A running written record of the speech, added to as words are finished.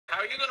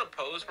are you gonna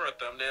pose for a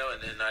thumbnail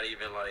and then not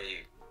even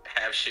like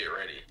have shit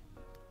ready?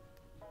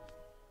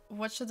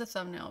 What should the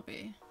thumbnail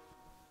be?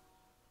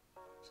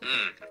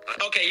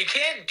 Okay, you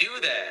can't do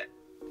that.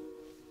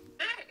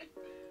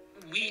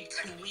 We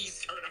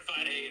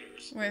certified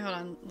haters. Wait, hold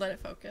on. Let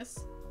it focus.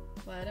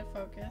 Let it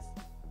focus.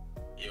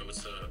 Yo,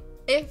 what's up?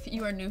 If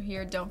you are new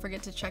here, don't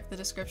forget to check the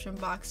description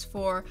box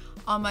for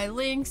all my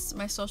links,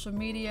 my social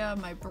media,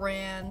 my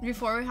brand.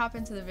 Before we hop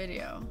into the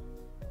video,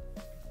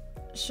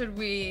 should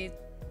we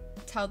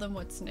tell them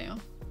what's new?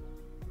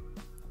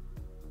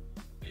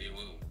 Hey,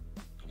 well,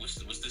 what's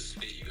this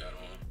spit you got on?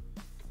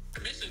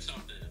 I'm missing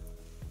something.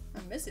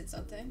 I'm missing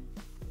something?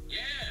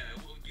 Yeah,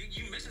 well,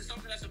 you missing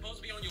something that's supposed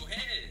to be on your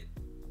head.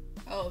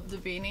 Oh, the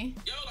beanie?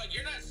 Yo, like,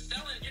 you're not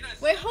selling.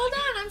 Wait, hold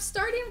on. I'm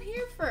starting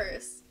here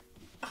first.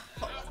 Add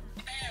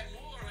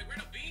more. Like, where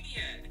the beanie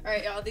at? All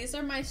right, y'all. These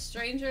are my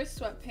Stranger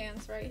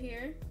sweatpants right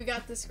here. We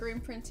got the screen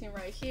printing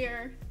right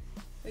here.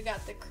 We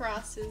got the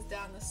crosses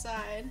down the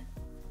side.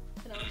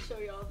 And I'll show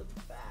you all the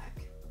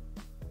back.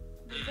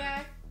 The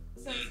back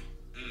says...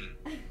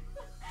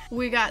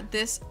 We got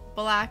this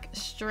black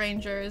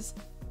Strangers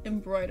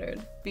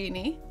embroidered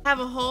beanie. I have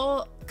a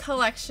whole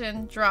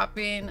collection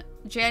dropping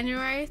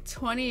January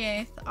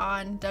 28th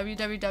on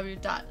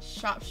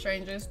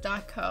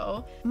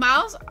www.shopstrangers.co.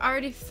 Miles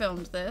already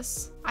filmed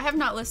this. I have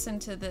not listened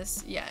to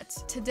this yet.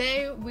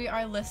 Today we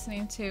are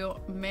listening to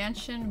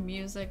Mansion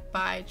Music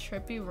by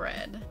Trippie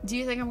Red. Do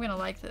you think I'm gonna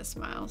like this,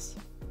 Miles?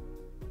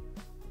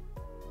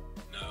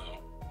 No.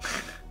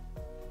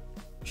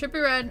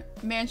 Trippie Red,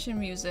 Mansion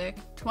Music,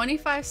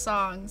 25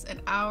 songs,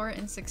 an hour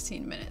and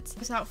 16 minutes.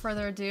 Without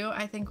further ado,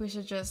 I think we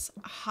should just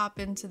hop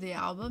into the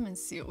album and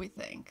see what we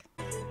think.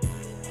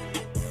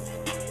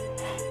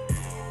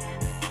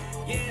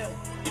 Yeah,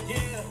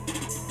 yeah.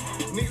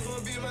 Niggas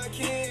wanna be my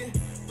kin.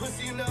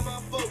 Pussy, you not my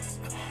folks.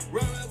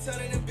 Run around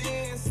town in the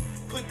Benz.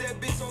 Put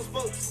that bitch on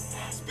spokes.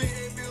 Spit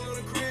and bill on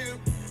the crib.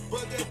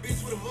 Bug that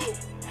bitch with a moat.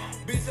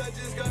 Bitch, I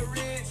just got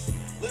rich.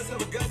 Let's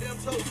have a goddamn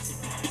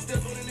toast.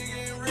 Step on a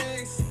nigga in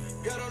rings.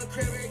 Got on a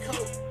cranberry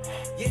coat.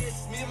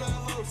 Yes, me and my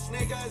hoe.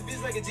 Snake eyes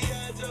bitch like a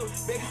G.I. Joe.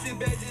 Baby, sit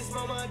back, just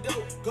smell my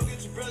dope. Go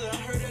get your brother, I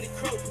heard that he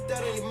croaked. Put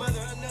that on your mother,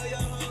 I know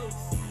y'all hoes.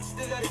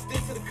 Still gotta stick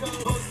to the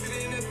code.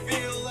 Posted in the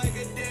field like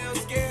a damn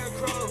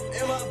scarecrow.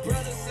 And my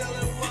brother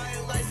selling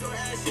white lights on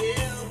ashy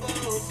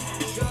elbows.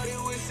 Shorty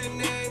with your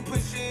name,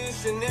 put you in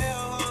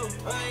Chanel, ho.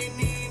 I ain't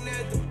eating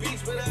at the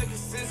beach, but I can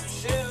send some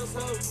shells,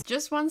 ho.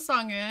 Just one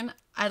song in.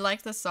 I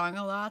like the song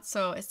a lot,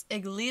 so it's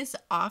at least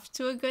off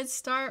to a good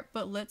start,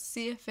 but let's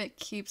see if it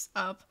keeps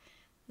up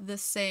the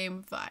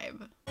same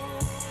vibe.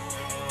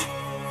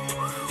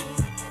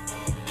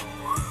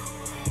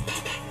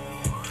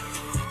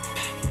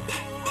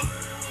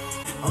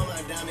 All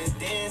my diamonds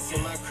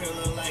dancing, my crib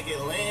look like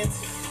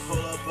Atlantis. Pull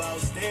up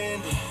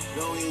outstanding,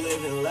 know we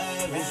living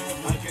lavish.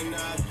 I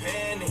cannot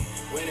panic,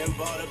 went and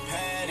bought a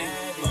paddock.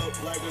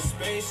 Up like a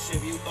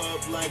spaceship, you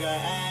up like a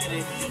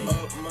addict.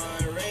 Up my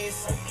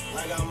race,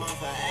 like I'm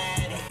off an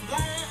addict.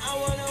 Blind, I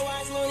wanna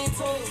watch Looney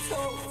Tunes.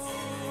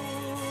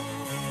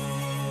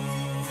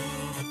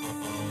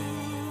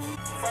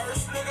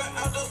 First nigga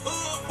out the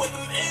hood with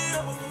an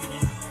L.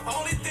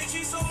 Only thing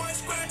she so much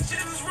scratch in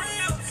his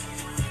ribs.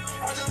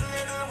 I just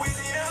lived in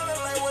Louisiana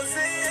like what's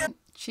in.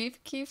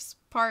 Chief Keef's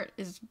part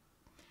is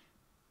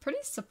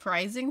pretty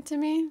surprising to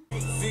me.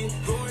 See,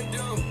 going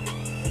dumb,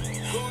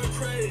 going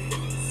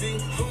crazy,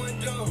 going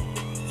dumb,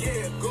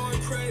 yeah,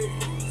 going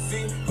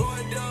crazy,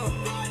 going dumb.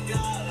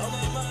 On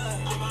my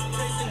mind,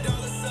 chasing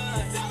dollar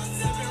signs,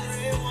 sipping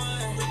red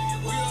wine.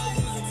 We all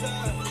losing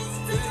time,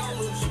 they don't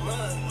lose your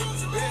mind.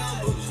 They all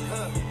bougie,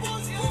 huh? We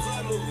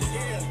fly movies,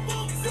 yeah.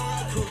 Don't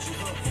rock coochie,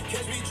 huh?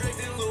 Catch me draped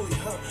in Louis,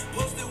 huh?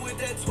 Posted with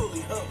that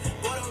Tully, huh?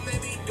 Boy, don't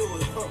make me do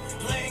it, huh?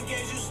 Playing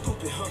games, you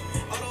stupid, huh?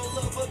 I don't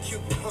love a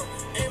Cupid, huh?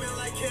 Aiming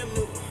like Cam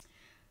Newton.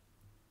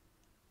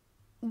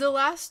 The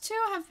last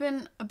two have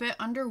been a bit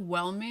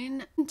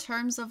underwhelming in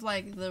terms of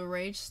like the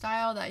rage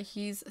style that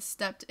he's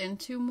stepped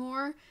into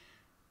more.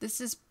 This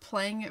is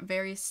playing it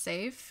very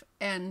safe,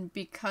 and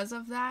because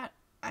of that,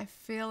 I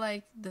feel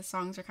like the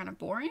songs are kind of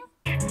boring.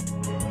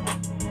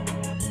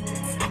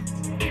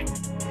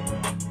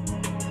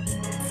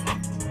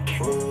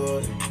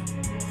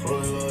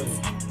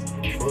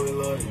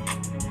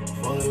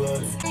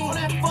 On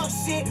that fuck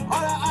shit,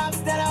 all the ops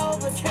that I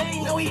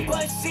overcame. No, we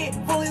bust shit,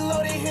 fully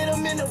loaded, hit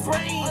him in the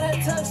brain. All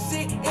that tough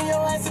shit in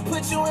your ass to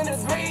put you in the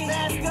grave.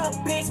 Mask up,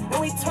 bitch, and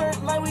we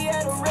turned like we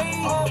had a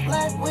raid. All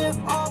black whip,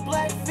 all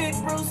black fit,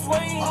 Bruce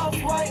Wayne.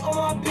 Off white on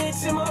my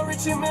bitch in my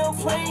Richard Mille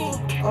plane.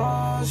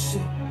 Oh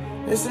shit,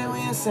 they say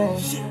we insane.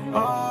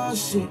 Oh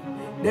shit,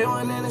 they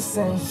wasn't in the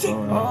same.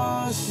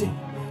 Oh shit,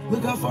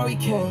 look how far we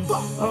came.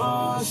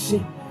 Oh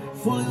shit,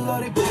 fully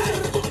loaded,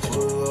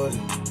 fully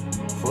loaded,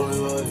 fully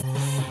loaded.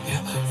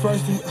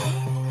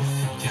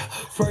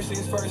 First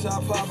things first,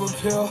 I pop a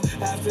pill.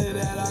 After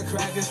that, I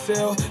crack a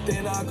seal.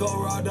 Then I go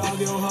raw dog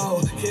your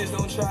hoe. Kids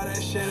don't try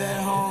that shit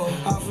at home.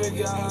 I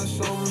forgot how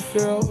sober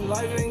feel.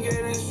 Life ain't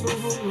getting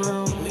super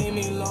real. Leave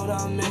me alone,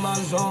 I'm in my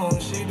zone.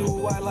 She do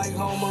white like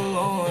Home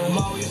Alone.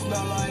 Molly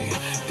smell like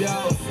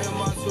dope. Feel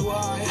my too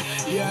high.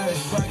 Yes,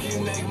 fuck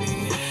you make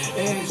me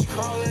itch.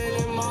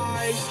 Crawling in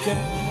my skin.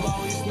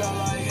 Molly smell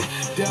like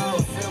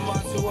dope. Feel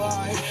my too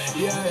high.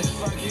 Yes,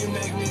 fuck you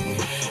make me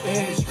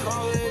itch.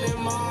 Crawling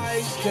in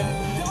my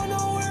skin. Don't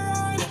know where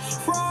I'm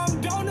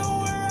from. Don't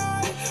know where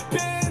I've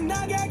been.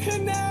 I got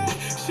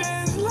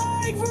connections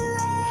like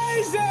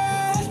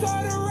Verizon.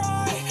 Start a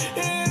ride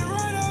and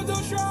run up,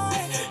 don't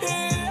try.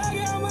 And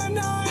I got my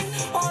 9.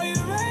 Are you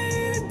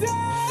ready to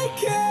die,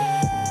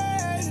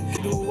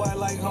 kid? Do white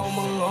like Home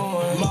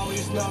Alone. Molly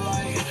smell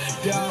like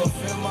dope.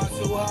 Feel my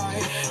too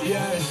high.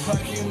 Yes,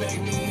 fuck you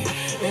make me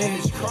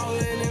itch.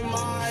 Crawling in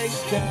my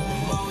skin.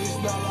 Molly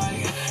smell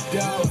like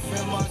dope.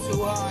 Feel my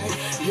too high.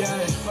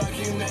 Yes, fuck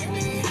you make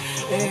me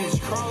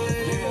itch.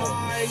 Crawling in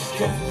my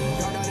skin.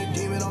 Got out a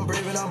demon, I'm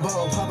brave and I'm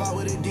bold. Pop out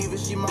with a diva,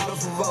 she model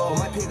for Vogue.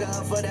 Might pick her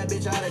up for that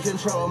bitch out of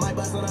control. Might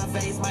bust on her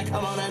face, might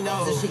come on her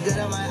nose. So she good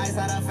on my eyes,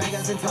 out her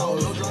fingers and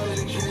toes. No drama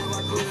to kill,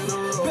 I clear the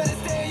road. Better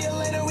stay in your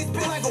lane or we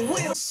spin like a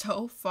wheel.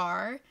 So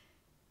far,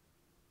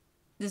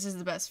 this is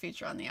the best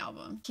feature on the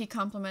album. He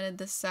complimented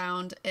the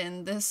sound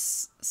in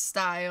this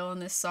style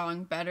and this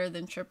song better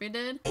than Trippie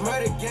did.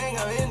 Murder gang,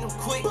 I'm in them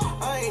quick.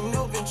 I ain't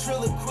no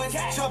ventriloquist.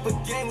 Chop a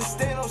game, we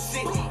stand on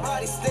shit.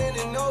 Body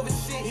standing over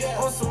shit.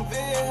 On some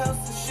van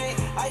house and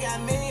shit. I got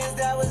millions,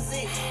 that was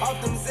it.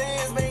 Off them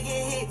Zans,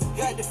 making hits.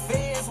 Got the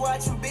fans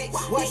watching, bitch.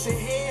 Watch your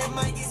head,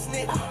 might get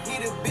snipped.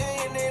 Need $1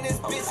 billion in this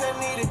bitch. I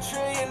need $1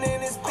 trillion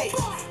in this bitch.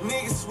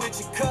 Niggas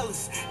switching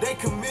colors. They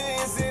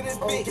chameleons in this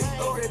bitch.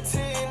 Over a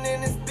 10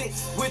 in this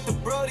bitch. With the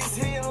brodies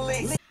hitting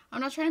licks.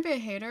 I'm not trying to be a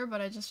hater, but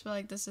I just feel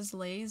like this is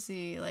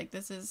lazy. Like,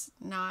 this is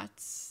not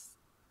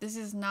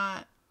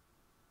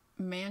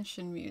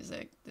mansion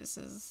music. This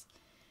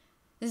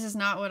is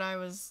not what I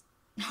was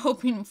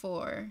hoping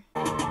for.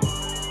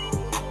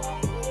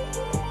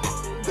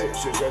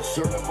 This is a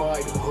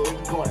certified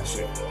hood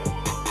classic.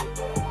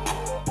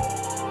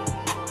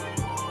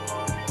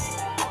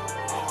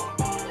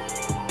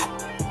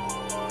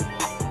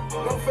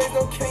 No face,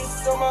 no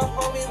case, so my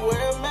homie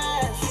wear a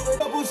mask. Keep a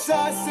couple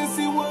shots since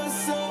he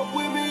was up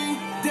with me.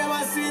 Damn,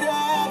 I see the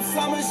ops,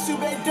 I'ma shoot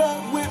back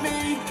up with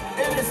me.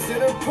 And it's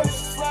in her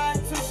purse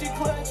slide till she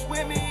clutch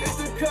with me. If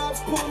the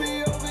cops pull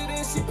me over,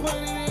 then she put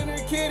it in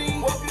her kitty.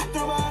 Walking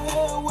through my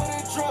hood with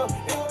a drum,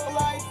 it look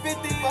like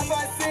 50.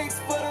 556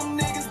 for them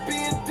niggas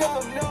being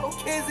dumb, no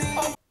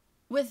kizzy.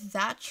 With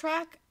that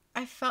track,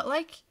 I felt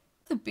like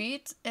the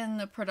beat and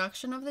the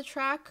production of the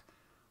track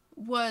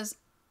was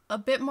a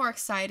bit more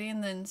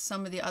exciting than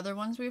some of the other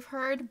ones we've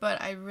heard,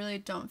 but I really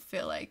don't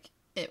feel like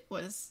it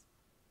was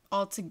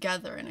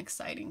altogether an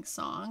exciting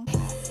song.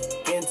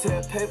 Getting to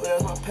that paper,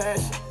 that's my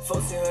passion.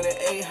 1400,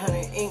 800,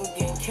 ink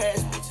getting cash,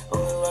 bitch.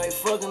 Only like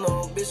fucking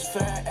on bitch,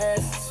 fat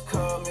asses.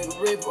 Call me the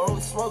Ripper,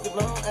 only smoking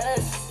on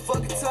ashes.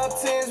 Fucking top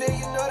 10s, yeah,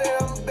 you know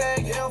that I'm a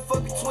bag. Yeah, I'm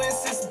fucking twin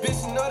sisters,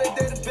 bitch, you know that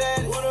they the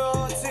baddest. One of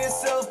all 10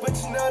 cells, but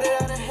you know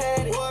that I done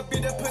had it. Boy, I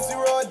beat that pussy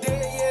raw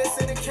dead, yeah, it's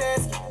in the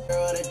casket.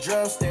 Girl, the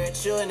drum stare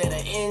at you and then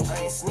an engine.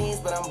 I ain't sneeze,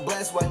 but I'm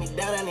blessed, wipe me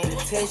down, I need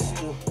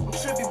attention. I'm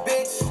trippy,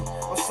 bitch,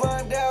 I'm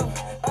slimed out.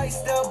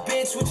 Iced out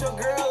bitch with your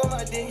girl on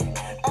my dick.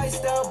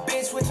 Iced out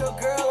bitch with your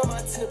girl on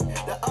my tip.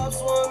 The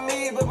ops want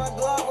me, but my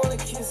Glock wanna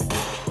kiss me.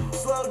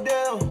 Slow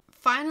down.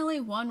 Finally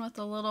one with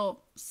a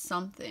little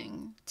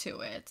something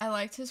to it. I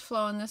liked his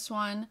flow in this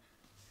one.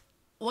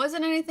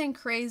 Wasn't anything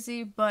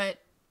crazy, but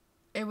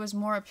it was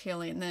more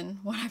appealing than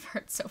what I've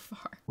heard so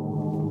far.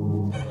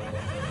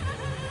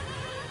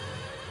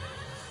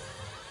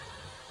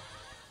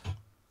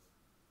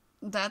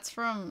 That's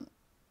from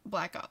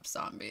Black Ops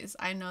Zombies.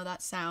 I know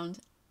that sound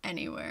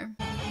anywhere.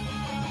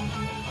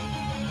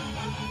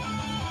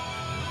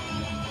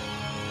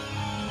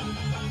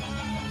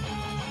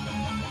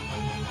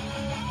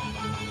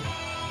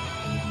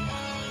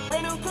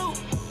 Brand new coupe,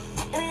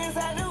 and it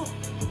inside new,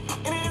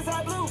 and it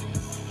inside blue.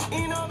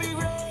 You know be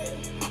red,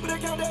 but I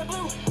count that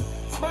blue.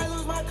 Might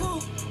lose my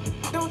coupe,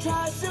 don't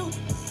try to shoot.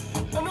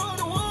 I know I'm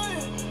the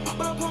one,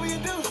 but I'll put me a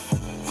deuce.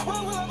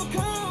 What will I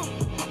become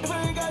if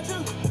I ain't got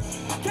you?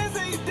 Can't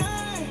say you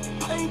done,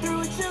 I ain't through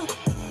with you.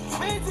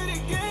 Man to the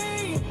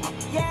game,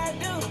 yeah I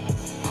do,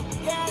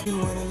 yeah I do. You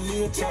wanna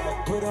leave, try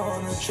to put her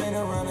on a train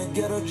around the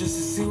ghetto just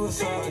to see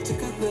what's up. I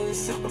took a little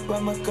sip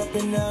about my cup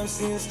and now I'm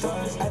seeing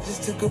stars. I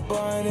just took a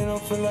bar and it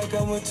don't feel like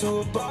I went to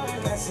a bar.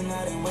 Last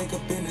night I wake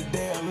up in the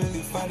day, I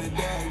really find it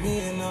dark. Me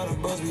and all the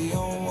bros be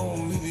on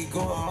when we be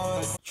going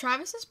hard.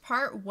 Travis's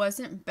part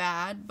wasn't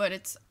bad, but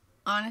it's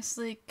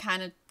honestly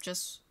kind of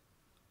just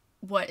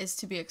what is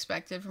to be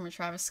expected from a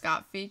Travis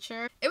Scott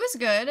feature. It was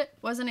good. It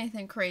wasn't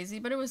anything crazy,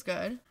 but it was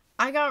good.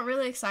 I got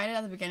really excited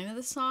at the beginning of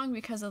the song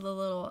because of the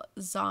little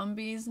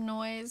zombies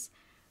noise,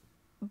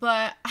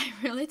 but I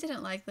really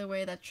didn't like the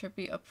way that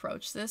Trippie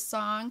approached this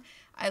song.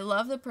 I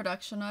love the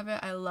production of it.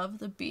 I love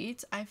the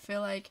beat. I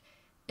feel like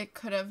it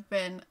could have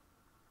been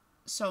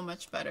so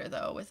much better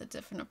though with a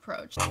different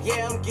approach.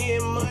 Yeah, I'm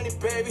getting money,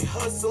 baby,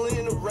 hustling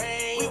in the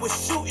rain. We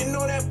was shooting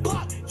on that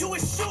block, you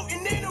was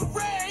shooting in the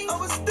rain. I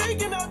was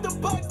thinking out the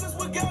box, that's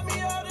what got me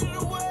out of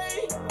the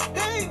way.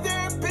 Hey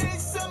there, bitch,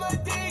 suck my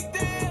dick,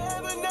 then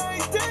have a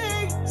nice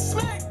day.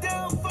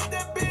 Smackdown, fuck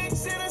that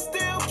bitch in a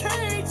steel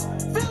cage.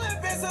 Feel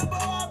invincible,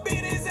 I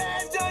beat his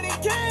ass, Johnny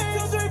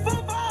Cage. 2, 3,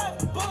 4,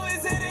 5,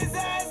 bullets hit his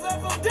ass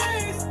left for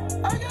days.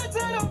 I got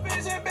tunnel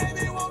vision,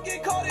 baby, won't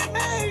get caught in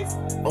maze.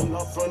 I'm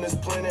not from this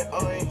planet,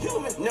 I ain't human.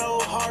 No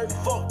heart,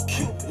 fuck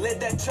Cupid. Let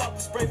that chopper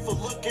spray for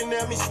looking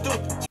at me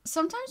stupid.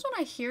 Sometimes when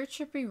I hear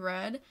Trippie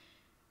Redd,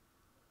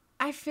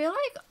 I feel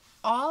like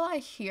all I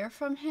hear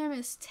from him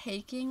is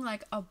taking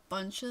like a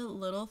bunch of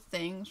little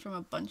things from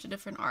a bunch of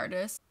different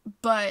artists,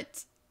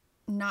 but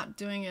not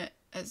doing it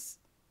as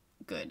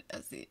good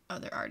as the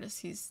other artists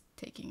he's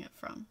taking it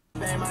from.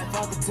 I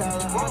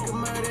could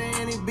murder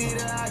any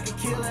beater, I could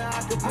kill her,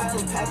 I could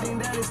pellet. I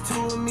think that is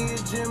two of me, a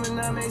gym, and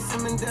I made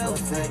some Mandela.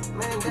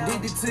 Man,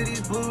 addicted to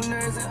these blue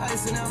nerves and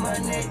icing out my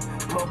neck.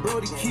 My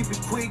brody keep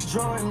it quick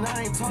drawing,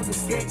 I ain't talking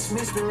sketch.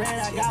 Mr. Red,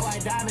 I got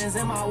white diamonds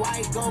in my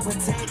white gold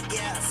protect.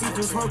 Yeah, see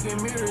through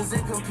smoking mirrors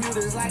and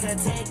computers like a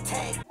tech.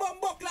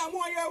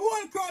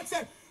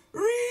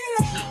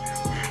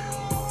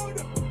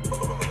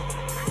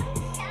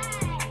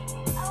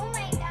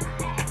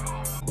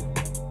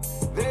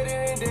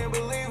 They didn't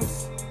believe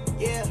us,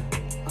 yeah.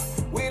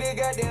 We the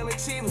goddamn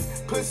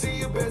achievers. Pussy,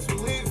 you best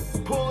believe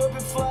it. Pull up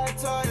and fly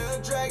tire,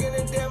 dragging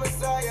a damn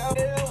Messiah.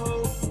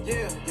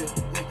 Yeah.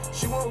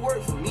 She won't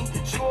work for me.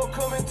 She won't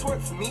come and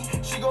twerk for me.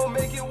 She gon'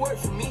 make it work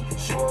for me.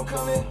 She won't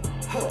come in,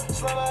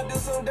 slime out, do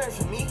some dirt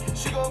for me.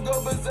 She gon'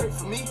 go berserk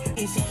for me.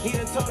 He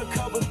done told a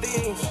couple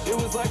things. It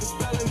was like a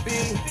spelling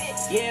bee.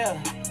 Yeah.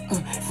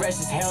 Fresh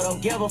as hell,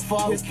 don't give a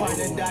fuck. His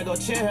partner die, go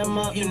cheer him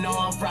up. You know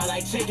I'm fried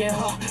like chicken,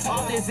 huh?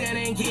 Off this end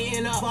ain't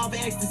getting up. Off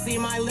ecstasy,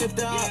 might lift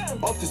up. Yeah.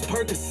 Off this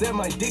Percocet,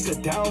 my dick a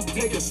down.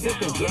 Take a sip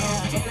and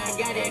down. And I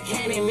got that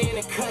cannon in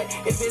the cut.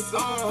 If it's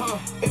on,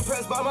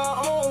 impressed by my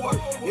own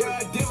work. Yeah,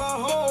 I did my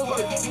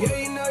homework. Yeah,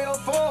 you know your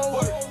phone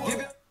work.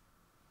 Give it.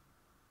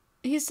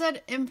 He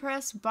said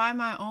impressed by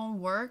my own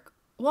work.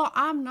 Well,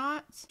 I'm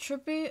not.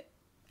 Trippie,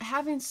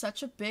 having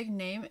such a big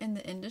name in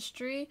the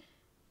industry,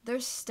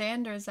 there's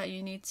standards that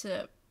you need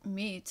to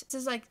meet.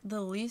 This is like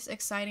the least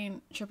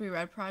exciting Trippie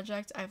Redd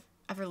project I've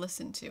ever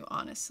listened to,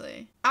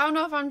 honestly. I don't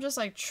know if I'm just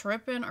like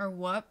tripping or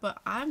what, but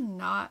I'm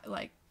not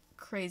like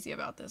crazy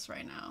about this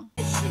right now.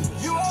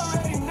 You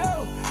already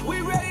know,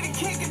 we ready to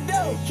kick it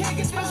though. Kick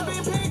it, supposed to be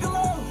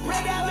Piccolo.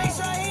 Break out, make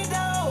sure he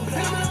know.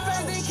 Hit him in the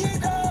face and kick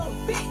though.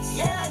 Bitch,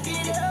 yeah, I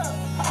did it up.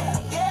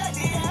 Yeah, I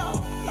did it up.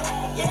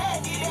 Yeah,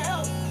 I did it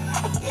up.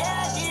 Yeah,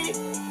 I did it.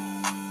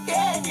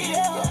 Yeah, I did it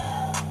up.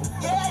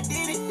 Yeah, I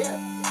did it.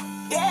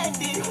 Yeah, I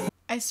did it.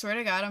 I swear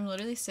to God, I'm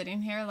literally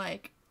sitting here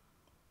like,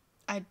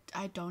 I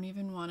don't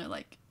even want to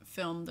like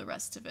film the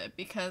rest of it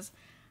because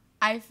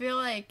I feel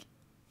like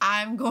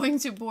I'm going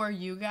to bore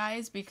you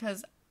guys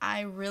because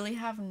I really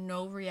have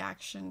no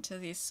reaction to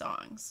these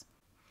songs.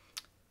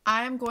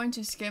 I am going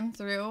to skim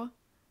through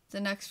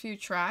the next few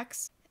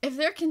tracks. If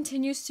there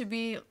continues to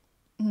be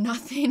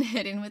nothing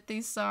hidden with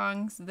these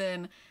songs,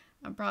 then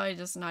I'm probably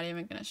just not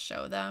even going to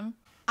show them.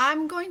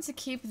 I'm going to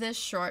keep this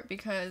short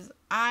because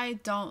I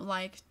don't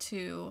like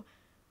to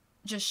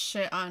just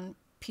shit on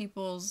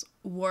people's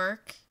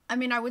work. I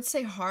mean, I would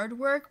say hard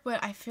work,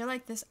 but I feel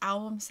like this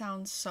album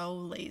sounds so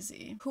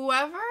lazy.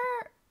 Whoever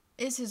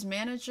is his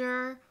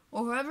manager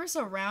or whoever's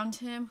around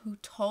him who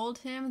told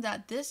him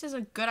that this is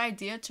a good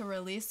idea to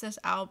release this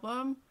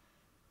album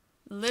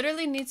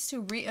literally needs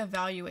to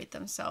reevaluate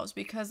themselves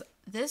because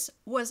this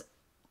was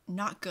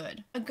not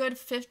good. A good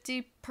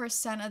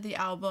 50% of the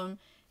album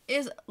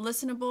is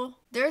listenable.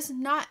 There's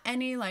not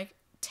any like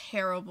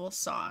terrible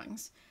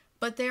songs,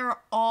 but they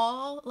are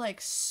all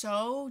like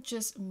so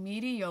just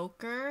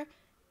mediocre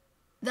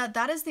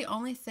that is the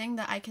only thing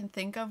that I can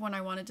think of when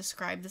I want to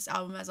describe this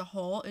album as a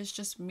whole is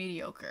just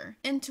mediocre.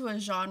 Into a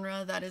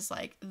genre that is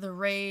like the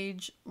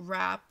rage,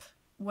 rap,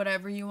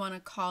 whatever you want to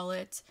call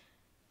it,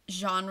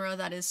 genre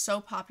that is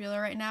so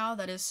popular right now,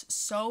 that is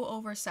so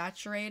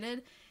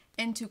oversaturated,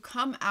 and to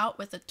come out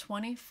with a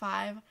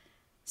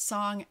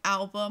 25-song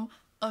album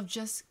of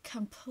just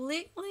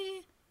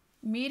completely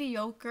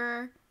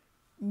mediocre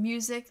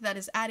music that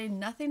is adding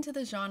nothing to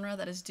the genre,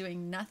 that is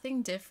doing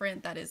nothing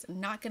different, that is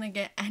not gonna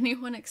get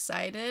anyone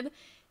excited,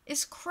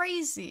 is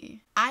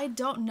crazy. I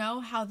don't know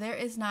how there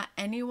is not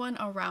anyone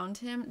around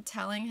him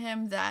telling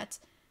him that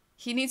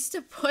he needs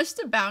to push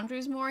the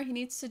boundaries more, he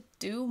needs to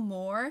do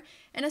more,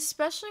 and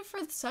especially for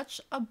such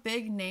a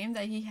big name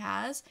that he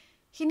has,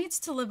 he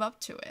needs to live up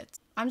to it.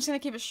 I'm just gonna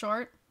keep it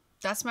short.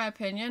 That's my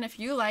opinion. If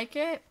you like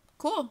it,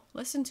 cool,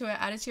 listen to it,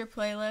 add it to your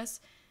playlist.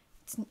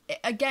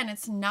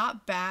 It's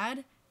not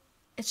bad.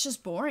 It's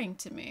just boring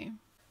to me.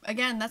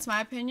 Again, that's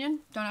my opinion.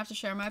 Don't have to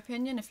share my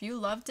opinion. If you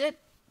loved it,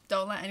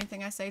 don't let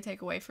anything I say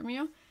take away from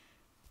you.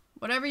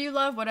 Whatever you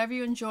love, whatever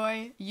you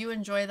enjoy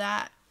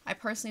that. I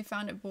personally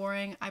found it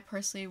boring. I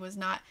personally was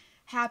not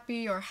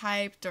happy or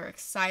hyped or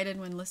excited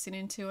when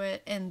listening to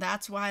it. And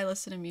that's why I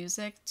listen to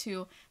music,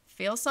 to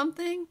feel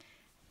something,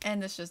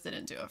 and this just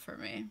didn't do it for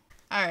me.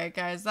 Alright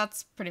guys,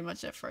 that's pretty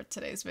much it for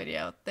today's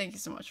video. Thank you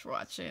so much for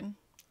watching.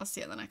 I'll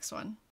see you in the next one.